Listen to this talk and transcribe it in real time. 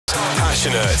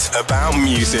Passionate about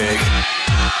music.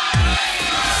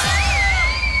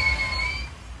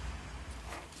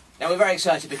 Now we're very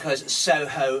excited because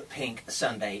Soho Pink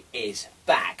Sunday is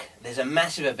back. There's a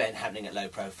massive event happening at Low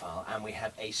Profile, and we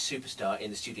have a superstar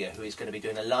in the studio who is going to be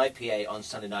doing a live PA on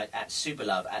Sunday night at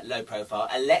Superlove at Low Profile.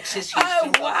 Alexis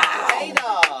Houston. Oh, wow.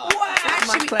 Gaydar. Wow.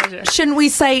 My pleasure. Shouldn't we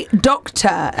say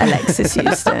Dr. Alexis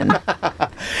Houston?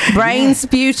 Brains,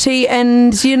 beauty,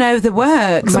 and, you know, the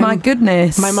works. My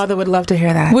goodness. My mother would love to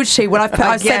hear that. Would she? Well,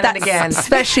 I've said that again.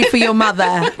 especially for your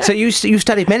mother. So you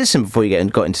studied medicine before you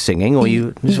got into singing, or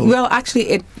you? Well,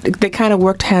 actually, they kind of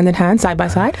worked hand in hand, side by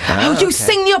side. Oh, you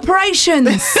sing the operations.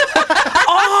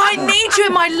 Oh, I need you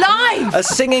in my life. A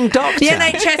singing doctor. The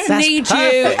NHS need you.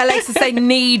 perfect. Alexis, they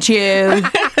need you.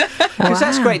 Because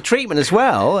that's great treatment as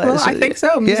well. Well, I think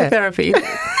so. Music therapy.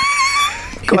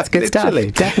 It's good stuff.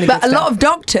 Definitely. But a lot of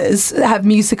doctors have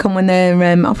music on when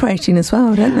they're operating as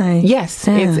well, don't they? Yes,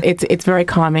 Yeah. it's very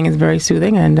calming. It's very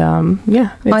soothing, and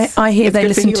yeah. I hear they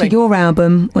listen to your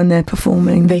album when they're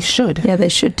performing. They should. Yeah, they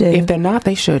should do. If they're not,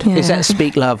 they should. Yeah. Is that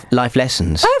Speak Love Life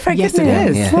Lessons? Oh, very Yes, good. it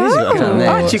is. Yeah. Wow.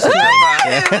 Aren't you clever?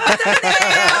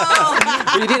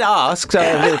 Well, you did ask, so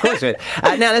of course.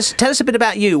 Now, tell us a bit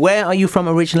about you. Where are you from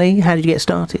originally? How did you get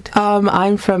started?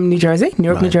 I'm from New Jersey,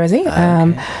 Newark, New Jersey.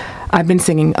 I've been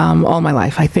singing all my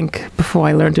life. I think before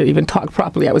I learned to even talk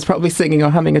properly, I was probably singing or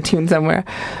humming a tune somewhere.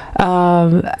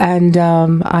 And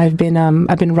I've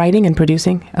been writing and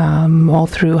producing all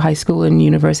through high school and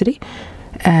university.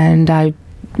 And I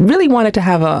really wanted to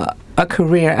have a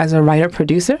career as a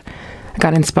writer-producer. I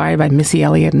got inspired by Missy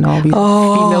Elliott and all these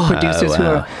female producers who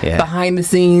are behind the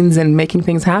scenes and making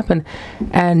things happen.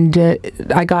 And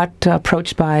I got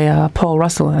approached by Paul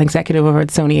Russell, an executive over at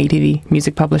Sony ATV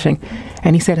Music Publishing.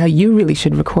 And he said, "Hey, you really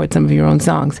should record some of your own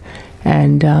songs."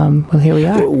 And, well, here we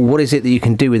are. What is it that you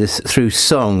can do with this through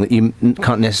song that you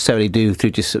can't necessarily do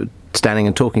through just sort of standing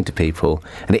and talking to people?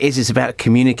 And it's about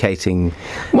communicating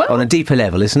on a deeper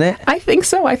level, isn't it? I think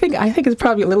so. I think it's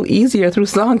probably a little easier through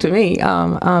song to me.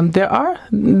 There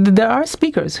are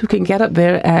speakers who can get up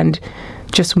there and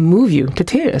just move you to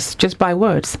tears just by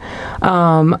words.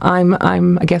 I'm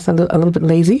I guess a little bit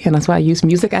lazy, and that's why I use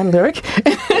music and lyric.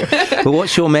 But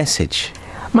what's your message?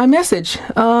 My message.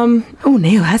 Oh,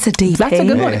 Neil, that's a deep. That's a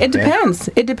good one. It depends.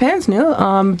 It depends, Neil.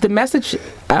 The message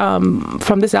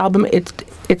from this album,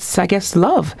 it's I guess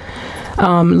love,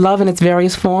 love in its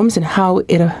various forms and how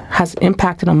it has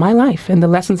impacted on my life and the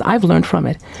lessons I've learned from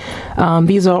it.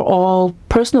 These are all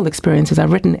personal experiences.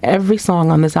 I've written every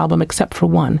song on this album except for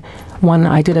one.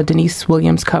 I did a Denise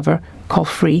Williams cover called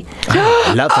Free.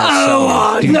 I love that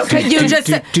song. Look at you just.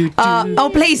 Oh,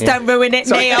 please don't ruin it,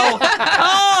 Neil.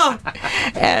 Oh.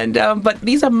 And but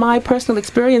these are my personal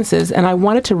experiences, and I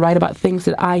wanted to write about things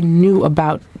that I knew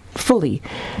about fully,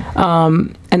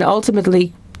 and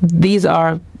ultimately these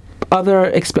are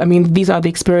these are the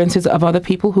experiences of other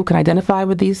people who can identify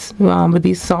with these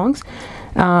songs,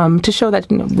 to show that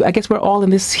I guess we're all in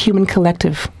this human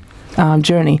collective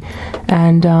journey,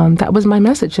 and that was my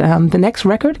message. The next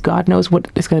record, God knows what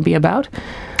it's going to be about.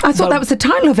 I thought that was the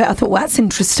title of it. I thought, well, that's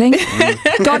interesting.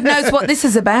 God knows what this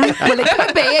is about. Well, it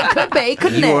could be,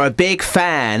 couldn't it? You're a big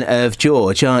fan of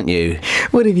George, aren't you?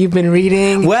 What have you been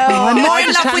reading? Well, I'm more I in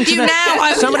just love with happened to you know-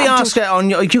 now. Somebody asked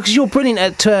on your, because you're brilliant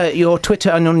at your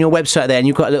Twitter and on your website there, and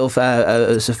you've got a little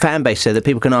fan base there that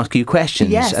people can ask you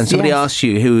questions. Yes, and somebody asked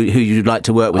you who you'd like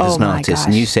to work with as an my artist, gosh.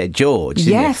 and you said George.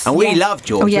 Didn't Yes, you? And we yes. love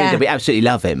George. Oh, yeah. We absolutely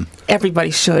love him. Everybody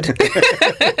should.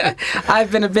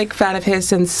 I've been a big fan of his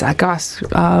since, I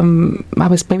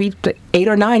was maybe 8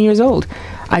 or 9 years old.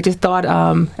 I just thought,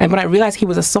 and when I realized he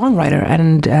was a songwriter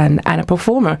and a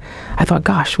performer, I thought,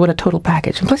 gosh, what a total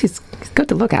package. And plus, he's good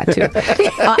to look at, too.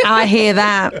 I hear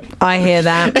that.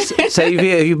 So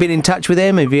have you been in touch with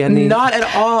him? Have you had any... Not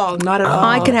at all.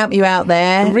 I can help you out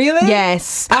there. Really?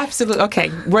 Yes. Absolutely.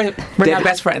 Okay, we're now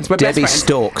best friends. We're Debbie best friends.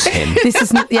 stalks him. This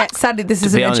is sadly this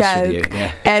isn't be a honest joke. with you,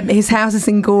 yeah. His house is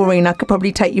in Goring, and I could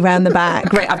probably take you round the back.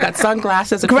 Great, I've got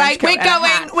sunglasses. A Great, trench coat, and a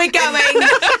hat. we're going.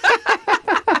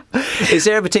 Is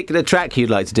there a particular track you'd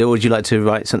like to do, or would you like to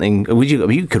write something?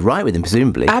 You could write with him,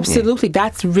 presumably. couldn't you? Absolutely.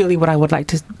 That's really what I would like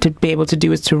to be able to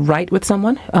do, is to write with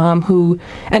someone who,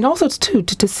 and also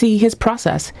to see his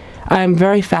process. I'm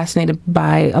very fascinated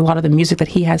by a lot of the music that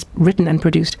he has written and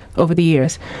produced over the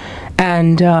years.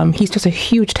 And he's just a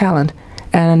huge talent.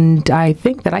 And I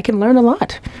think that I can learn a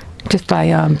lot just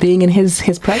by being in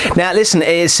his presence. Now, listen,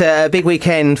 it's a big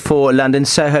weekend for London.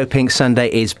 Soho Pink Sunday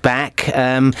is back.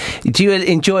 Do you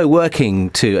enjoy working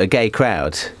to a gay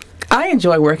crowd? I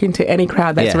enjoy working to any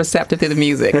crowd that's receptive to the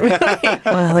music.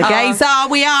 Well, the gays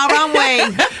we are, aren't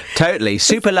we? Totally.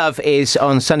 Superlove is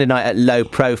on Sunday night at Low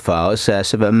Profile. It's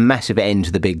sort of a massive end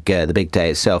to the big day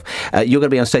itself. You're going to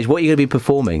be on stage. What are you going to be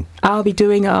performing? I'll be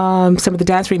doing some of the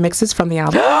dance remixes from the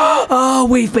album. Oh,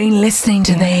 we've been listening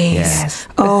to these. Yes.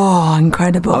 Oh,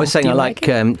 incredible. I was saying I like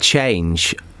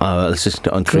Change. It's just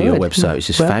on through your website, which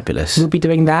is fabulous. We'll be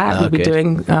doing that. We'll be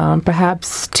doing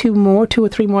perhaps 2 or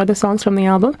 3 more of the songs from the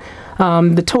album.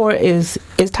 The tour is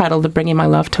titled the Bringing My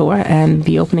Love Tour, and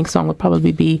the opening song will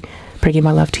probably be Bringing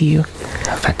My Love to You.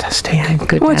 Oh, fantastic. Yeah,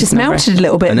 good. Well, I just melted a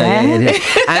little bit there. Yeah.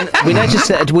 And we noticed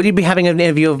that, will you be having any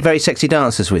of your very sexy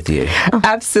dancers with you?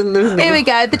 Absolutely. Here we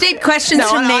go. The deep questions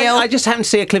from Neil. I just happened to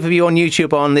see a clip of you on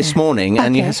YouTube on this morning,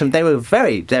 and you had some. They were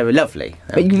lovely.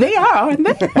 They are, aren't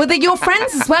they? Well, they're your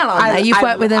friends as well, aren't they? You've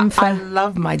worked with them for. I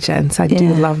love my gents. I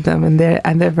do love them, and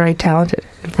they're very talented.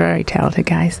 Very talented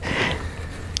guys.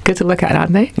 Good to look at,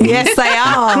 aren't they? Yes, they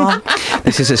are.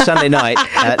 This is a Sunday night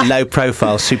at Low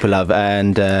Profile Superlove,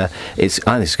 and I think it's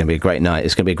going to be a great night.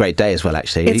 It's going to be a great day as well,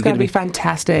 actually. It's going to be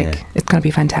fantastic. Yeah. It's going to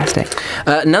be fantastic.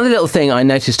 Another little thing I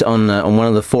noticed on one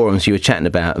of the forums, you were chatting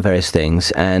about various things,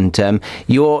 and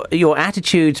your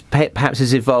attitude perhaps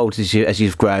has evolved as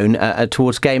you've grown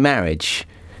towards gay marriage.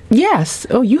 Yes.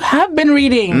 Oh, you have been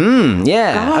reading.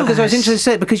 Yeah. Because I was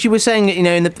interested because you were saying,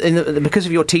 because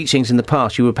of your teachings in the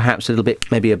past, you were perhaps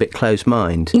maybe a bit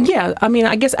closed-minded. Yeah. I mean,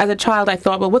 I guess as a child, I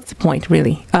thought, well, what's the point,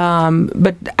 really?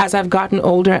 But as I've gotten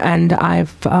older and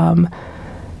I've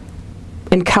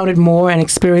encountered more and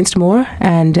experienced more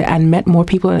and met more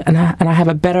people, and I have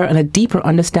a better and a deeper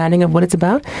understanding of what it's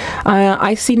about,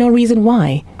 I see no reason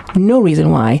why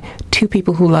 2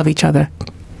 people who love each other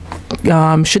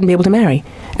shouldn't be able to marry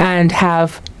and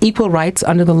have equal rights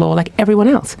under the law like everyone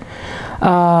else.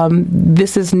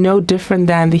 This is no different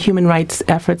than the human rights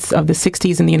efforts of the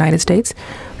 60s in the United States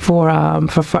for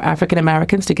African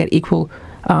Americans to get equal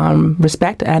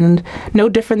respect, and no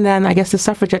different than, I guess, the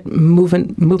suffragette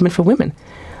movement for women.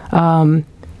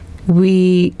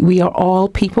 We are all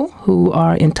people who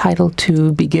are entitled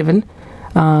to be given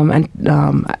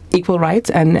equal rights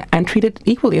and treated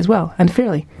equally as well and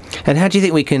fairly. And how do you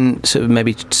think we can sort of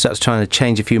maybe start trying to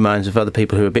change a few minds of other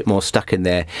people who are a bit more stuck in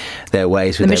their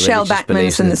ways with the their Michelle religious Bachmans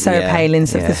beliefs and the Sarah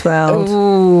Palins of this world?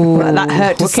 Ooh, well, that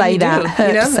hurt to say that.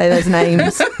 Hurt to say those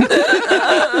names.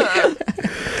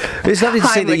 It's lovely to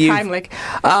see that you. Heimlich.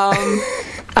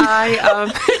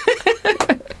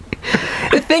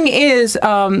 The thing is,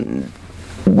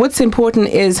 what's important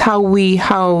is how we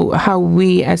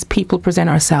as people present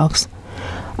ourselves.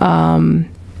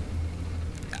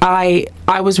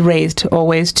 I was raised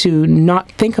always to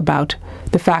not think about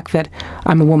the fact that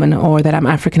I'm a woman or that I'm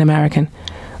African American,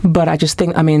 but to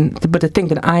think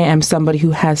that I am somebody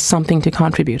who has something to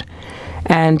contribute,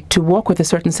 and to walk with a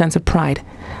certain sense of pride.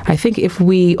 I think if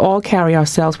we all carry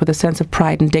ourselves with a sense of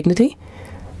pride and dignity,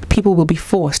 people will be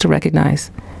forced to recognize,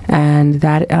 and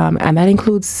that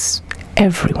includes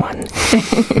everyone.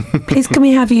 Please, can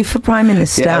we have you for Prime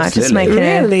Minister? Yeah, just make it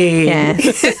really.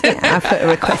 Yes. I put a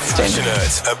request in.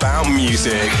 Passionate about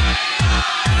music.